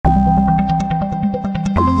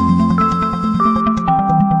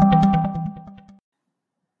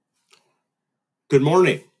Good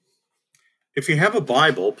morning. If you have a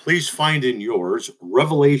Bible, please find in yours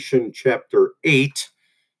Revelation chapter 8,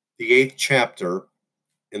 the eighth chapter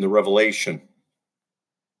in the Revelation.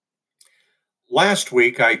 Last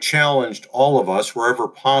week, I challenged all of us, wherever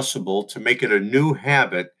possible, to make it a new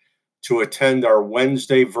habit to attend our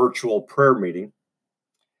Wednesday virtual prayer meeting.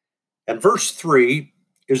 And verse 3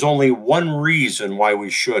 is only one reason why we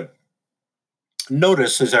should.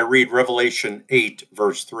 Notice as I read Revelation 8,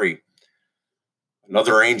 verse 3.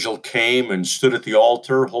 Another angel came and stood at the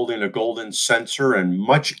altar holding a golden censer, and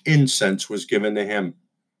much incense was given to him,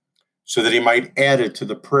 so that he might add it to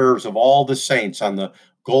the prayers of all the saints on the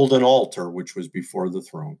golden altar which was before the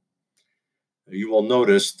throne. You will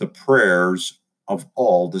notice the prayers of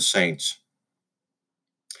all the saints.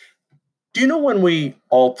 Do you know when we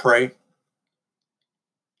all pray?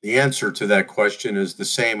 The answer to that question is the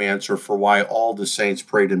same answer for why all the saints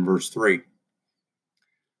prayed in verse 3.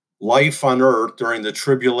 Life on earth during the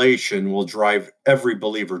tribulation will drive every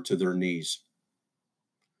believer to their knees.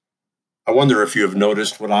 I wonder if you have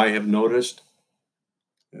noticed what I have noticed.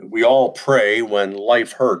 We all pray when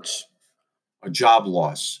life hurts, a job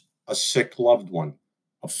loss, a sick loved one,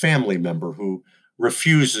 a family member who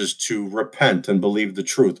refuses to repent and believe the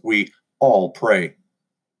truth. We all pray.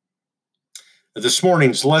 This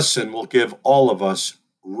morning's lesson will give all of us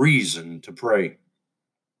reason to pray.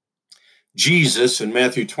 Jesus in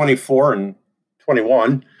Matthew 24 and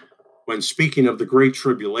 21, when speaking of the great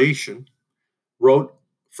tribulation, wrote,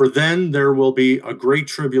 "For then there will be a great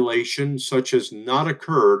tribulation, such as not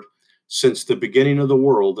occurred since the beginning of the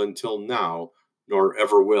world until now, nor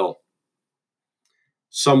ever will."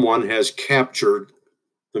 Someone has captured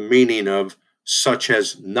the meaning of "such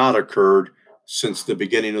has not occurred since the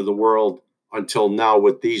beginning of the world until now"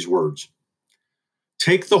 with these words: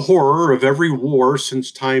 "Take the horror of every war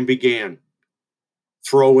since time began.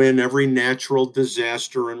 Throw in every natural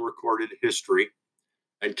disaster in recorded history,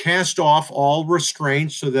 and cast off all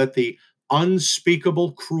restraints so that the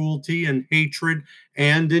unspeakable cruelty and hatred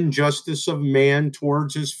and injustice of man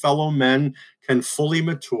towards his fellow men can fully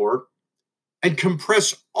mature, and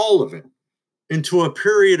compress all of it into a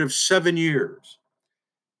period of 7 years.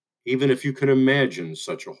 Even if you can imagine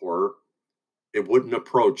such a horror, it wouldn't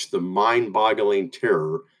approach the mind-boggling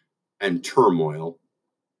terror and turmoil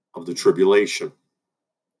of the tribulation."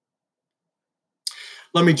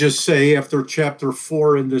 Let me just say, after chapter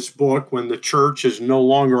 4 in this book, when the church is no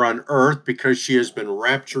longer on earth because she has been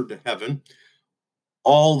raptured to heaven,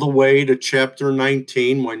 all the way to chapter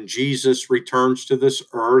 19, when Jesus returns to this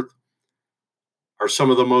earth, are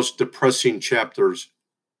some of the most depressing chapters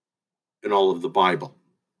in all of the Bible.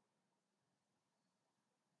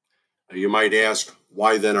 You might ask,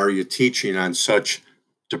 why then are you teaching on such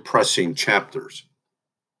depressing chapters?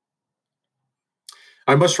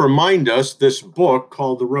 I must remind us this book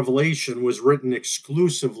called the Revelation was written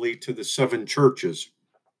exclusively to the 7 churches.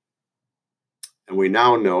 And we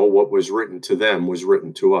now know what was written to them was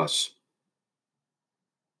written to us.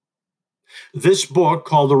 This book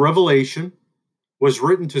called the Revelation was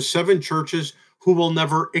written to 7 churches who will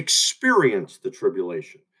never experience the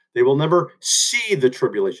tribulation. They will never see the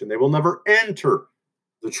tribulation. They will never enter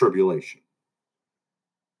the tribulation.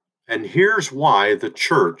 And here's why the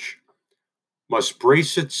church must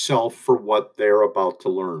brace itself for what they're about to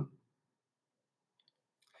learn.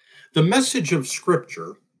 The message of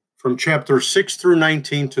Scripture from chapter 6 through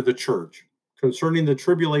 19 to the church concerning the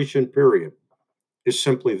tribulation period is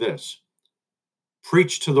simply this: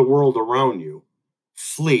 preach to the world around you,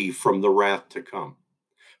 flee from the wrath to come.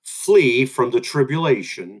 Flee from the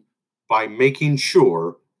tribulation by making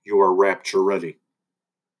sure you are rapture ready.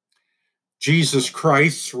 Jesus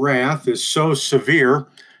Christ's wrath is so severe,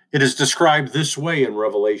 it is described this way in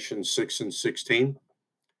Revelation 6 and 16.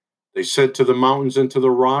 "They said to the mountains and to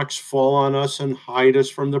the rocks, 'Fall on us and hide us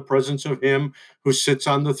from the presence of him who sits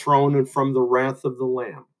on the throne and from the wrath of the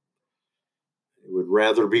Lamb.' They would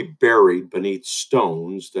rather be buried beneath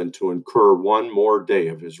stones than to incur one more day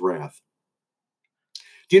of his wrath."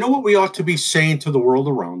 Do you know what we ought to be saying to the world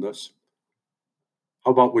around us?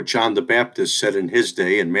 How about what John the Baptist said in his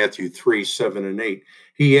day in Matthew 3, 7, and 8?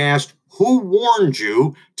 He asked, "Who warned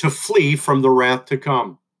you to flee from the wrath to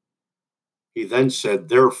come?" He then said,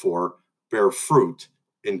 "Therefore, bear fruit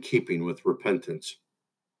in keeping with repentance."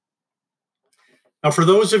 Now, for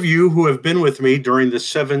those of you who have been with me during the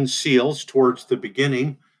 7 seals towards the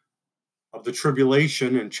beginning of the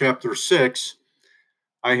tribulation in chapter 6,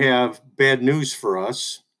 I have bad news for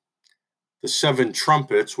us. The 7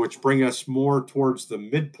 trumpets, which bring us more towards the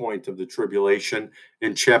midpoint of the tribulation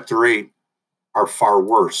in chapter 8, are far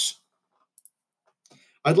worse.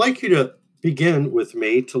 I'd like you to begin with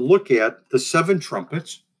me to look at the seven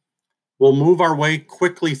trumpets. We'll move our way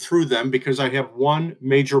quickly through them because I have one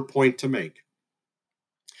major point to make.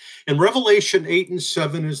 In Revelation 8 and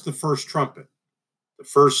 7 is the first trumpet. The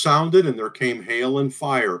first sounded, and there came hail and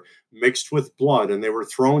fire mixed with blood, and they were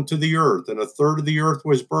thrown to the earth, and a third of the earth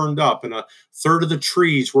was burned up, and a third of the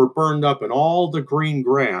trees were burned up, and all the green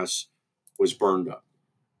grass was burned up.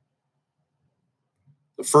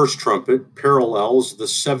 The first trumpet parallels the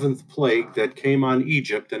seventh plague that came on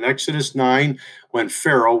Egypt in Exodus 9 when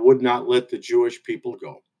Pharaoh would not let the Jewish people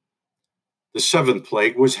go. The seventh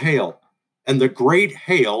plague was hail, and the great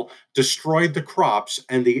hail destroyed the crops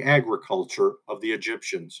and the agriculture of the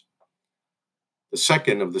Egyptians. The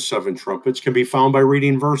second of the seven trumpets can be found by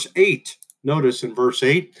reading verse 8. Notice in verse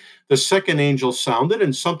 8, the second angel sounded,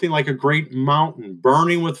 and something like a great mountain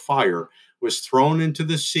burning with fire was thrown into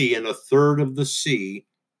the sea, and a third of the sea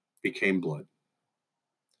became blood.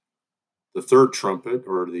 The third trumpet,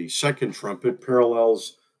 or the second trumpet,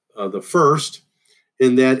 parallels the first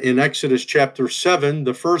in that in Exodus chapter 7,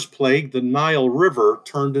 the first plague, the Nile River,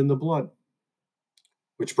 turned into blood,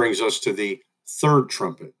 which brings us to the third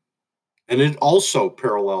trumpet. And it also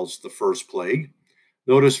parallels the first plague.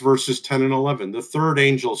 Notice verses 10 and 11. The third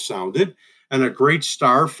angel sounded, and a great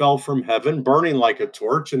star fell from heaven, burning like a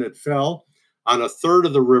torch, and it fell on a third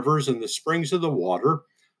of the rivers and the springs of the water.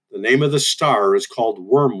 The name of the star is called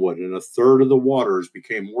Wormwood, and a third of the waters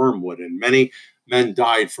became wormwood, and many men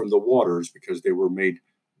died from the waters because they were made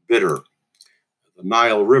bitter. The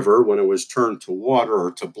Nile River, when it was turned to water,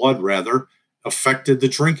 or to blood rather, affected the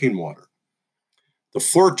drinking water. The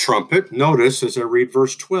fourth trumpet, notice as I read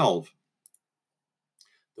verse 12.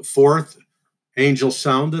 The fourth angel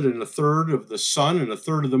sounded, and a third of the sun, and a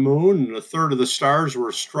third of the moon, and a third of the stars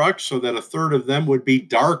were struck, so that a third of them would be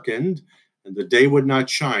darkened, and the day would not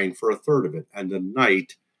shine for a third of it, and the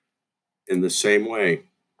night in the same way.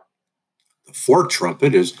 The fourth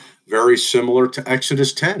trumpet is very similar to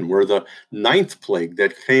Exodus 10, where the ninth plague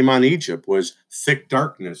that came on Egypt was thick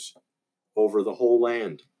darkness over the whole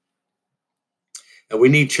land. And we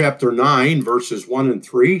need chapter 9, verses 1 and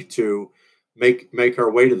 3 to make our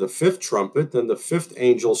way to the fifth trumpet. Then the fifth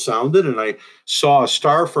angel sounded, and I saw a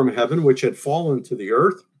star from heaven which had fallen to the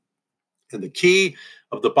earth, and the key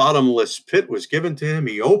of the bottomless pit was given to him.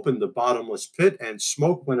 He opened the bottomless pit, and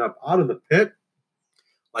smoke went up out of the pit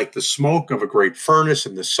like the smoke of a great furnace,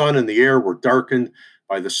 and the sun and the air were darkened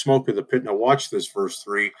by the smoke of the pit. Now watch this, verse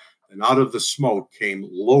 3. And out of the smoke came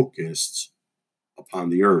locusts upon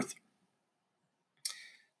the earth.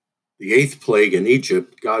 The eighth plague in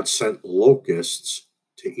Egypt, God sent locusts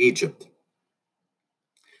to Egypt.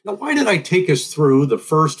 Now, why did I take us through the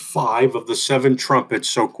first five of the seven trumpets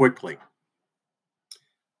so quickly?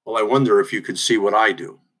 Well, I wonder if you could see what I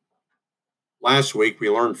do. Last week, we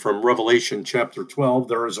learned from Revelation chapter 12,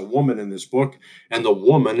 there is a woman in this book, and the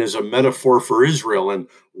woman is a metaphor for Israel, and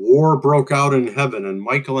war broke out in heaven, and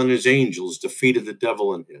Michael and his angels defeated the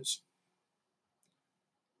devil and his.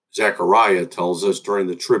 Zechariah tells us during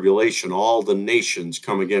the tribulation, all the nations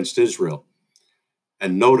come against Israel.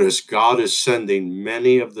 And notice, God is sending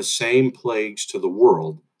many of the same plagues to the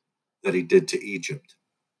world that he did to Egypt.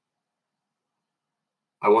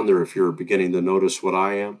 I wonder if you're beginning to notice what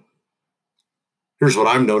I am. Here's what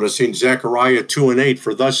I'm noticing, Zechariah 2 and 8,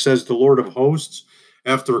 for thus says the Lord of hosts,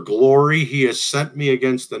 after glory he has sent me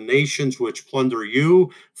against the nations which plunder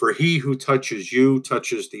you, for he who touches you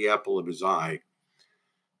touches the apple of his eye.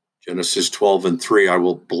 Genesis 12 and 3, I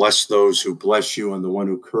will bless those who bless you, and the one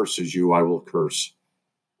who curses you I will curse.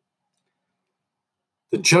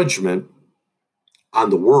 The judgment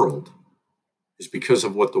on the world is because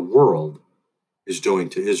of what the world is doing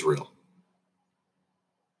to Israel.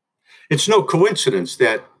 It's no coincidence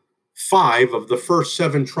that 5 of the first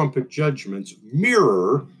 7 trumpet judgments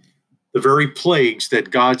mirror the very plagues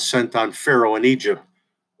that God sent on Pharaoh and Egypt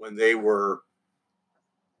when they were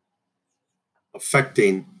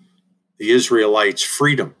affecting the Israelites'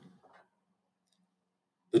 freedom.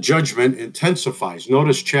 The judgment intensifies.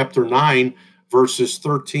 Notice chapter 9, verses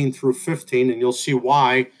 13 through 15, and you'll see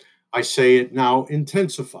why I say it now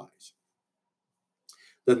intensifies.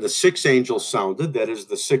 Then the sixth angel sounded, that is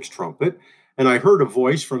the sixth trumpet, and I heard a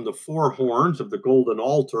voice from the 4 horns of the golden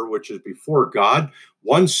altar, which is before God,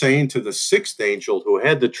 one saying to the sixth angel who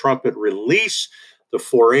had the trumpet, release the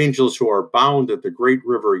 4 angels who are bound at the great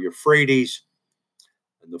river Euphrates.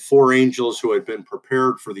 And the 4 angels who had been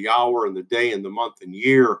prepared for the hour and the day and the month and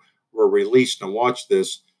year were released, and watch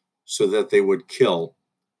this, so that they would kill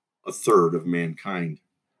a third of mankind.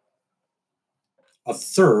 A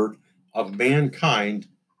third of mankind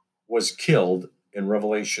was killed in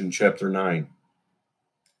Revelation chapter 9.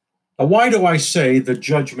 Now, why do I say the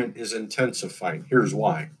judgment is intensifying? Here's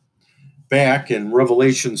why. Back in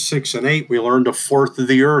Revelation 6 and 8, we learned a fourth of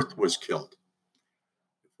the earth was killed.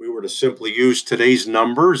 If we were to simply use today's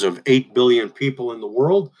numbers of 8 billion people in the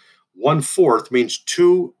world, 1/4 means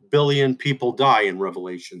 2 billion people die in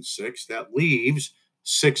Revelation 6. That leaves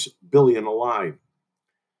 6 billion alive.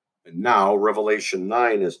 And now Revelation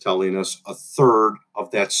 9 is telling us a third of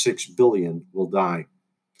that 6 billion will die.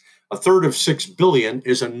 A third of 6 billion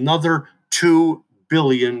is another 2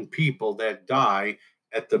 billion people that die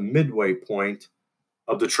at the midway point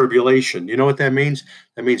of the tribulation. You know what that means?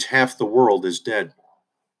 That means half the world is dead.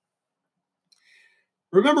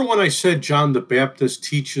 Remember when I said John the Baptist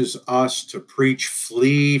teaches us to preach,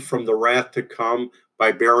 flee from the wrath to come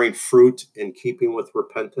by bearing fruit in keeping with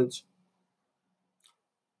repentance?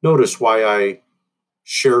 Notice why I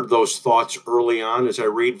shared those thoughts early on as I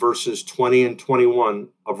read verses 20 and 21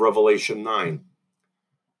 of Revelation 9.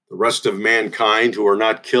 The rest of mankind who are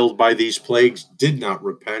not killed by these plagues did not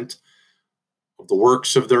repent of the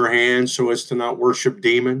works of their hands so as to not worship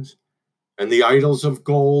demons and the idols of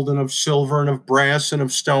gold and of silver and of brass and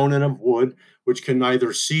of stone and of wood, which can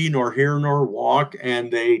neither see nor hear nor walk,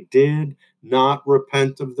 and they did not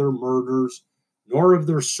repent of their murders, nor of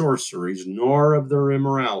their sorceries, nor of their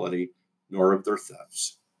immorality, nor of their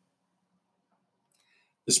thefts.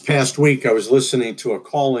 This past week, I was listening to a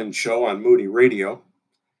call-in show on Moody Radio.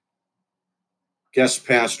 Guest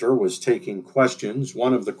pastor was taking questions.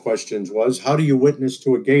 One of the questions was, how do you witness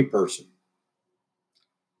to a gay person?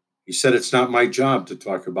 He said, it's not my job to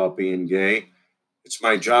talk about being gay. It's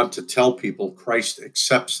my job to tell people Christ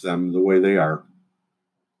accepts them the way they are.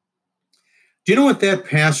 Do you know what that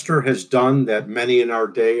pastor has done that many in our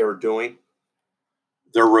day are doing?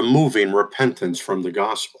 They're removing repentance from the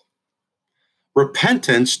gospel.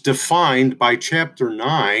 Repentance, defined by chapter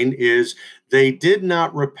 9, is they did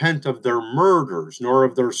not repent of their murders, nor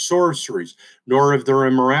of their sorceries, nor of their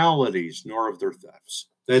immoralities, nor of their thefts.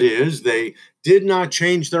 That is, they did not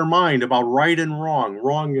change their mind about right and wrong,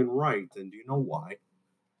 wrong and right. And do you know why?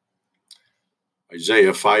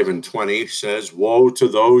 Isaiah 5 and 20 says, woe to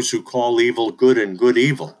those who call evil good and good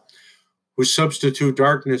evil, who substitute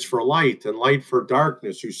darkness for light and light for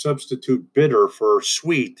darkness, who substitute bitter for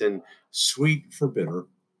sweet and sweet for bitter.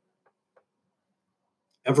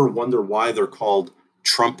 Ever wonder why they're called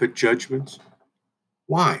trumpet judgments?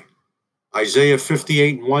 Why? Isaiah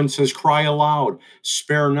 58 and 1 says, cry aloud,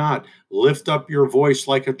 spare not, lift up your voice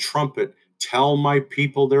like a trumpet, tell my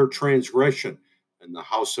people their transgression, and the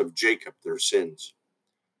house of Jacob their sins.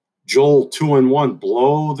 Joel 2 and 1,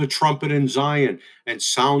 blow the trumpet in Zion and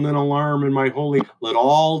sound an alarm in my holy. Let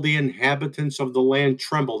all the inhabitants of the land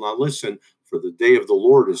tremble. Now listen, for the day of the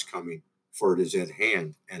Lord is coming, for it is at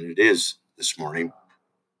hand, and it is this morning.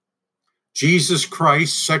 Jesus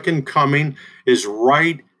Christ's second coming is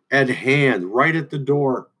right at hand, right at the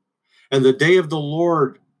door. And the day of the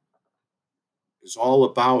Lord is all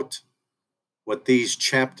about what these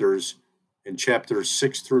chapters in chapters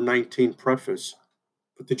 6 through 19 preface.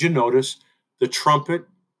 But did you notice the trumpet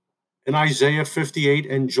in Isaiah 58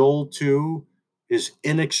 and Joel 2 is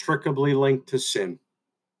inextricably linked to sin?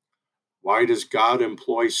 Why does God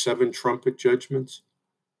employ 7 trumpet judgments?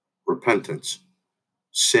 Repentance,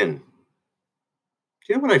 sin.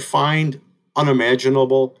 Do you know what I find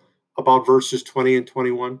unimaginable about verses 20 and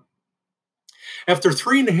 21? After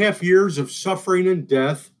 3.5 years of suffering and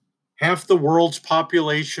death, half the world's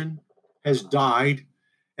population has died.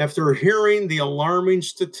 After hearing the alarming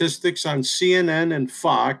statistics on CNN and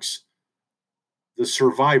Fox, the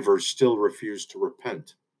survivors still refuse to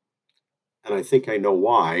repent. And I think I know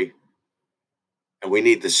why. And we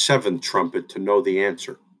need the 7th trumpet to know the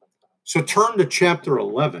answer. So turn to chapter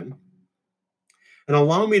 11 and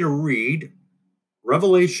allow me to read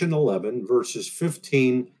Revelation 11, verses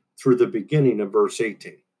 15 through the beginning of verse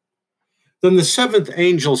 18. Then the 7th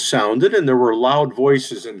angel sounded, and there were loud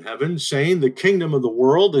voices in heaven, saying, the kingdom of the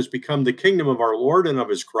world has become the kingdom of our Lord and of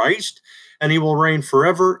his Christ, and he will reign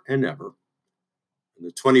forever and ever. And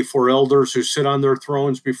the 24 elders who sit on their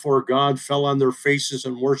thrones before God fell on their faces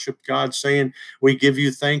and worshiped God, saying, we give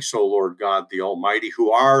you thanks, O Lord God, the Almighty,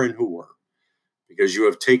 who are and who were, because you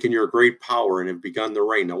have taken your great power and have begun to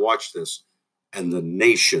reign. Now watch this. And the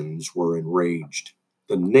nations were enraged.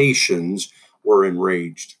 The nations were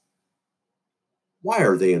enraged. Why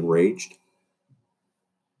are they enraged?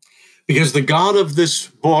 Because the God of this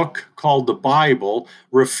book, called the Bible,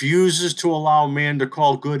 refuses to allow man to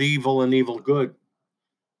call good evil and evil good.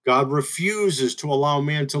 God refuses to allow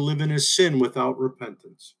man to live in his sin without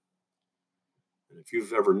repentance. If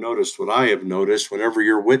you've ever noticed what I have noticed, whenever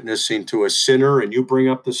you're witnessing to a sinner and you bring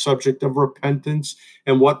up the subject of repentance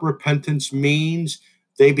and what repentance means,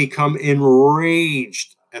 they become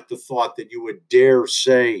enraged at the thought that you would dare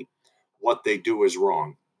say what they do is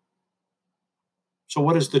wrong. So,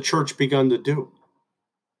 what has the church begun to do?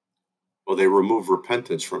 Well, they remove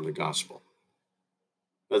repentance from the gospel.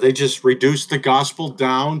 They just reduce the gospel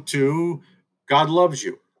down to God loves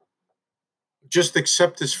you. Just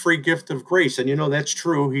accept this free gift of grace. And that's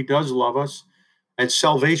true. He does love us. And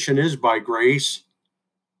salvation is by grace.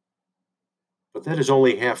 But that is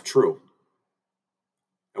only half true.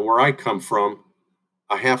 And where I come from,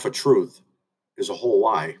 a half a truth is a whole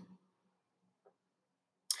lie.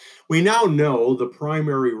 We now know the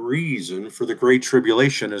primary reason for the Great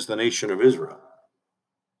Tribulation is the nation of Israel.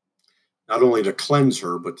 Not only to cleanse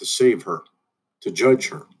her, but to save her, to judge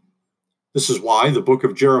her. This is why the book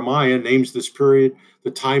of Jeremiah names this period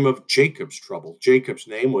the time of Jacob's trouble. Jacob's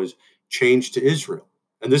name was changed to Israel.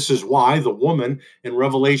 And this is why the woman in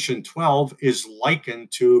Revelation 12 is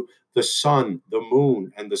likened to the sun, the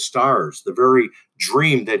moon, and the stars, the very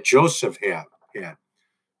dream that Joseph had.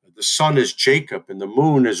 The sun is Jacob, and the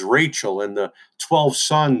moon is Rachel, and the 12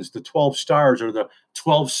 sons, the 12 stars, are the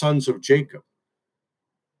 12 sons of Jacob.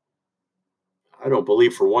 I don't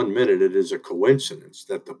believe for 1 minute it is a coincidence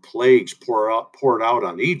that the plagues poured out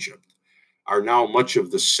on Egypt are now much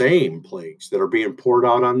of the same plagues that are being poured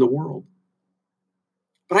out on the world.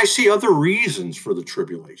 But I see other reasons for the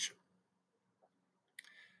tribulation.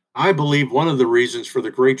 I believe one of the reasons for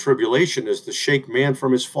the Great Tribulation is to shake man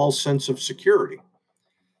from his false sense of security.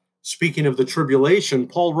 Speaking of the tribulation,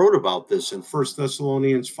 Paul wrote about this in 1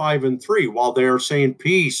 Thessalonians 5:3, while they are saying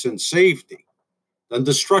peace and safety. Then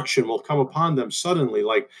destruction will come upon them suddenly,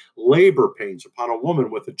 like labor pains upon a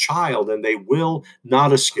woman with a child, and they will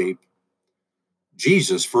not escape.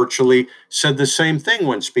 Jesus virtually said the same thing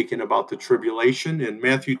when speaking about the tribulation in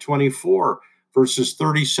Matthew 24, verses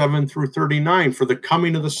 37 through 39. For the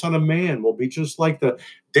coming of the Son of Man will be just like the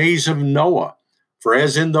days of Noah. For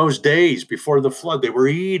as in those days before the flood, they were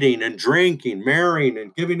eating and drinking, marrying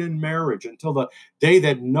and giving in marriage until the day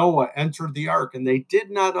that Noah entered the ark, and they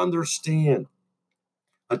did not understand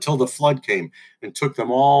until the flood came and took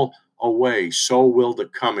them all away. So will the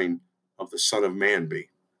coming of the Son of Man be.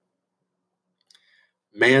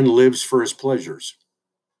 Man lives for his pleasures.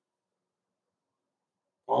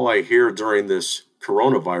 All I hear during this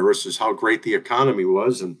coronavirus is how great the economy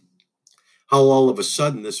was and how all of a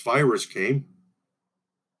sudden this virus came.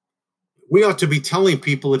 We ought to be telling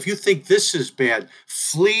people, if you think this is bad,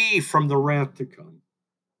 flee from the wrath to come.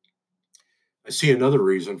 I see another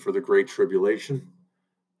reason for the Great Tribulation.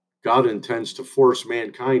 God intends to force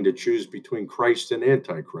mankind to choose between Christ and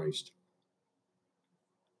Antichrist.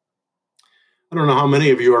 I don't know how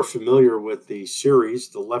many of you are familiar with the series,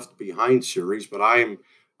 the Left Behind series, but I am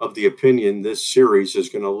of the opinion this series is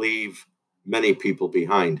going to leave many people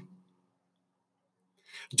behind.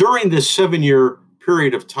 During this 7-year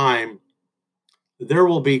period of time, there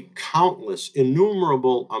will be countless,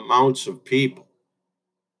 innumerable amounts of people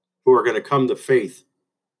who are going to come to faith,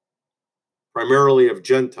 primarily of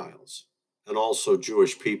Gentiles and also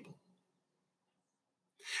Jewish people.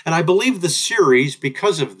 And I believe the series,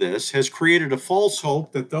 because of this, has created a false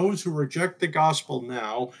hope that those who reject the gospel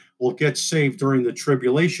now will get saved during the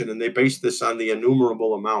tribulation, and they base this on the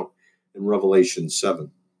innumerable amount in Revelation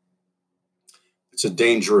 7. It's a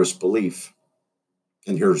dangerous belief,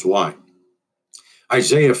 and here's why.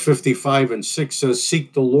 Isaiah 55:6 says,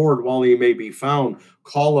 seek the Lord while he may be found,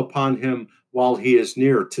 call upon him while he is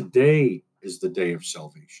near. Today is the day of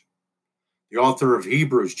salvation. The author of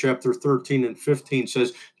Hebrews chapter 13 and 15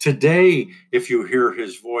 says, today, if you hear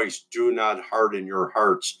his voice, do not harden your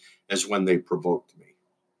hearts as when they provoked me.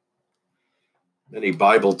 Many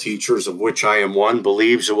Bible teachers, of which I am one,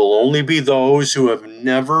 believes it will only be those who have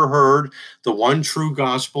never heard the one true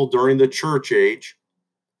gospel during the church age.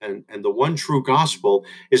 And the one true gospel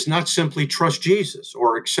is not simply trust Jesus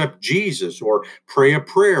or accept Jesus or pray a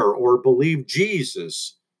prayer or believe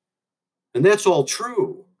Jesus. And that's all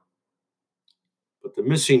true. But the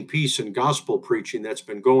missing piece in gospel preaching that's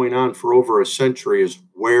been going on for over a century is,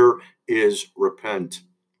 where is repent?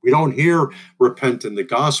 We don't hear repent in the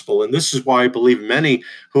gospel. And this is why I believe many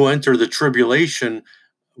who enter the tribulation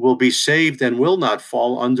will be saved and will not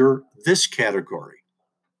fall under this category.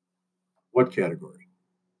 What category?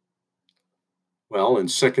 Well, in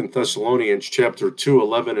 2 Thessalonians chapter 2,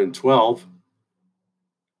 11 and 12,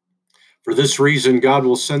 for this reason, God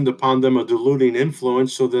will send upon them a deluding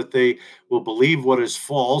influence so that they will believe what is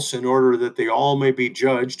false, in order that they all may be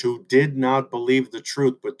judged who did not believe the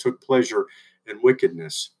truth but took pleasure in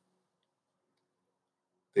wickedness.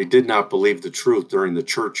 They did not believe the truth during the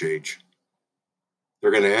church age.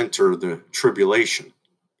 They're going to enter the tribulation,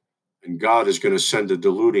 and God is going to send a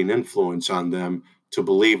deluding influence on them to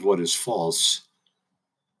believe what is false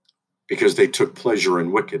because they took pleasure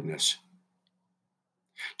in wickedness.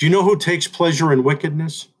 Do you know who takes pleasure in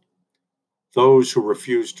wickedness? Those who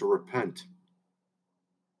refuse to repent.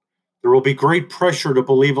 There will be great pressure to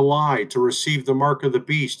believe a lie, to receive the mark of the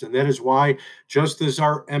beast. And that is why, just as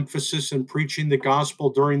our emphasis in preaching the gospel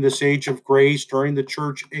during this age of grace, during the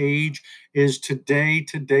church age, is today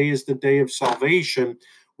is the day of salvation,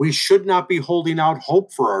 we should not be holding out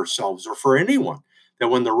hope for ourselves or for anyone that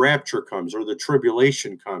when the rapture comes or the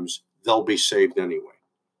tribulation comes, they'll be saved anyway.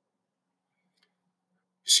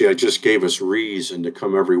 See, I just gave us reason to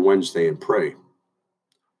come every Wednesday and pray.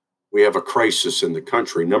 We have a crisis in the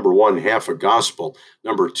country. Number one, half a gospel.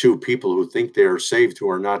 Number two, people who think they are saved who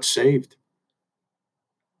are not saved.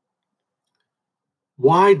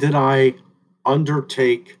 Why did I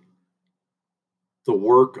undertake the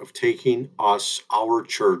work of taking us, our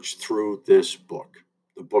church, through this book,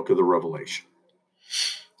 the book of the Revelation?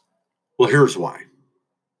 Well, here's why.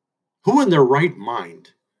 Who in their right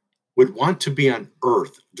mind would want to be on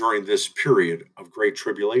earth during this period of great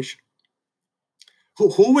tribulation?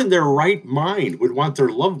 Who in their right mind would want their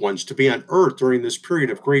loved ones to be on earth during this period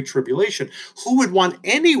of great tribulation? Who would want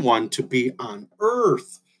anyone to be on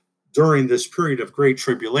earth during this period of great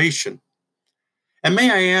tribulation? And may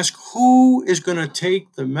I ask, who is going to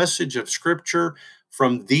take the message of Scripture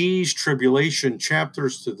from these tribulation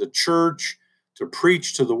chapters to the church to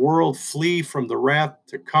preach to the world? Flee from the wrath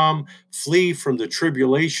to come, flee from the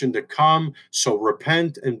tribulation to come. So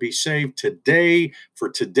repent and be saved today, for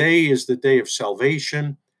today is the day of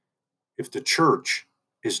salvation. If the church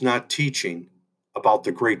is not teaching about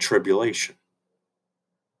the great tribulation,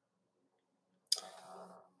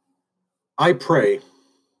 I pray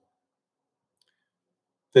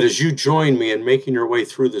that as you join me in making your way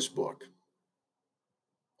through this book,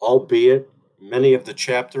 albeit many of the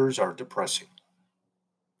chapters are depressing,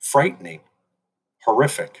 frightening,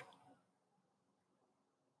 horrific,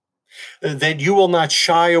 that you will not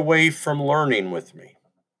shy away from learning with me,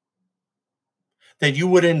 that you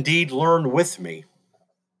would indeed learn with me,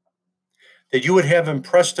 that you would have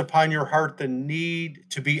impressed upon your heart the need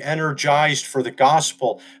to be energized for the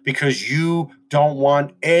gospel because you don't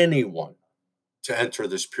want anyone to enter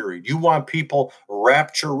this period. You want people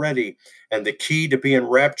rapture ready. And the key to being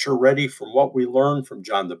rapture ready, from what we learned from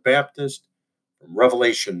John the Baptist, from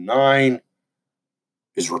Revelation 9,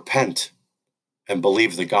 is repent and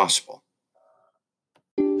believe the gospel.